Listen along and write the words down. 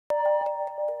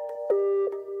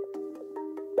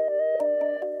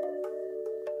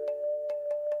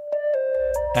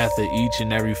After each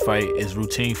and every fight is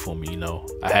routine for me, you know.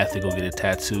 I have to go get a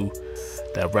tattoo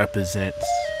that represents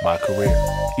my career.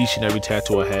 Each and every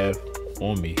tattoo I have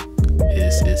on me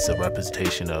is a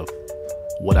representation of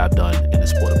what I've done in the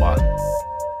sport of boxing.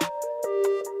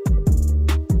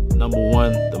 Number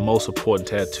one, the most important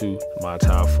tattoo in my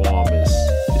entire form is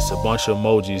a bunch of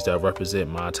emojis that represent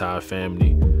my entire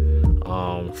family,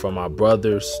 from my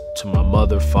brothers to my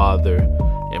mother, father,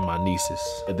 and my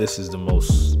nieces. And this is the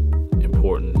most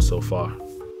important so far.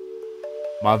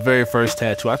 My very first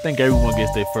tattoo, I think everyone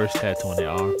gets their first tattoo on their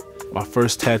arm. My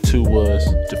first tattoo was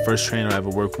the first trainer I ever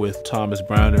worked with, Thomas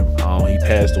Browner. He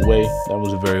passed away. That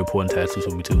was a very important tattoo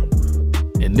for me too.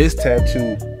 And this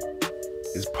tattoo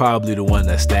is probably the one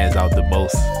that stands out the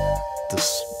most. The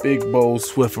big, bold,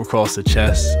 swift across the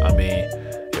chest. I mean,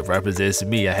 it represents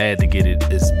me. I had to get it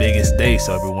as big as day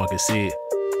so everyone could see it.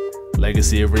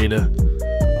 Legacy Arena.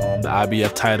 The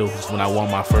IBF title was when I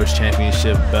won my first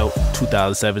championship belt,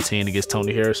 2017 against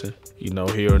Tony Harrison. You know,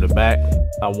 here in the back,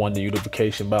 I won the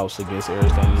unification bouts against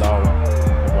Aristan Lara.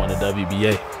 I won the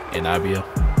WBA and IBF.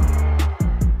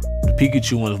 The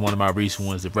Pikachu one is one of my recent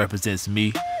ones that represents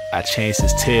me. I changed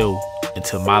his tail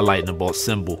into my lightning bolt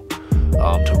symbol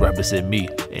to represent me,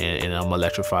 and I'm an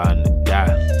electrifying guy.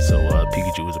 So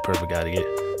Pikachu was the perfect guy to get.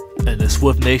 And the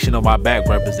Swift Nation on my back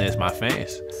represents my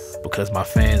fans, because my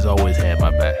fans always had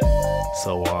my back.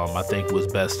 So I think it was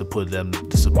best to put them,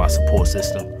 this is my support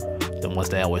system, the ones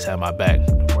that always had my back,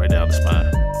 right down the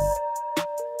spine.